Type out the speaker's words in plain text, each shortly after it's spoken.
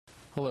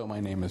Hello, my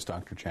name is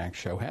Dr. Jack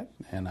Shohet,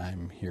 and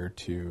I'm here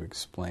to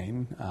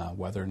explain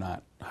whether or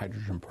not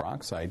hydrogen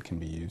peroxide can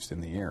be used in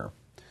the ear.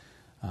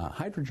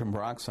 Hydrogen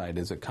peroxide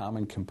is a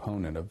common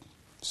component of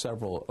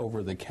several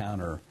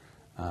over-the-counter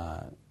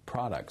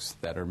products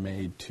that are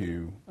made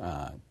to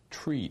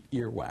treat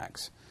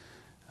earwax.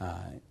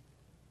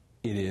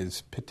 It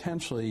is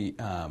potentially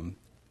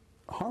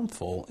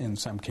harmful in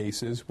some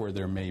cases where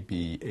there may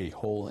be a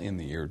hole in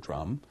the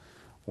eardrum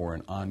or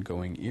an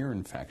ongoing ear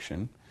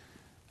infection,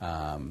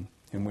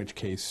 in which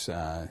case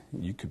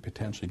you could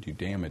potentially do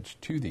damage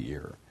to the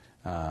ear.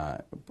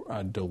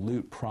 A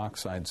dilute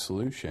peroxide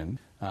solution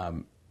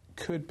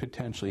could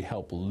potentially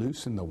help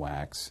loosen the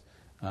wax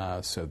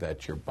so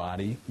that your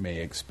body may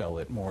expel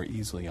it more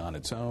easily on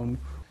its own.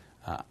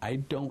 I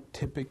don't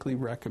typically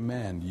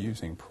recommend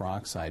using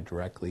peroxide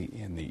directly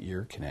in the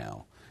ear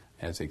canal,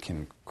 as it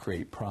can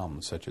create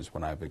problems such as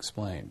what I've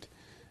explained.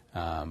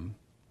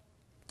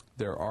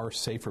 There are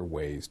safer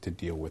ways to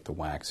deal with the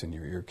wax in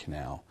your ear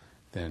canal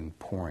than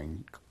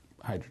pouring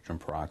hydrogen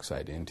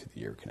peroxide into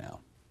the ear canal.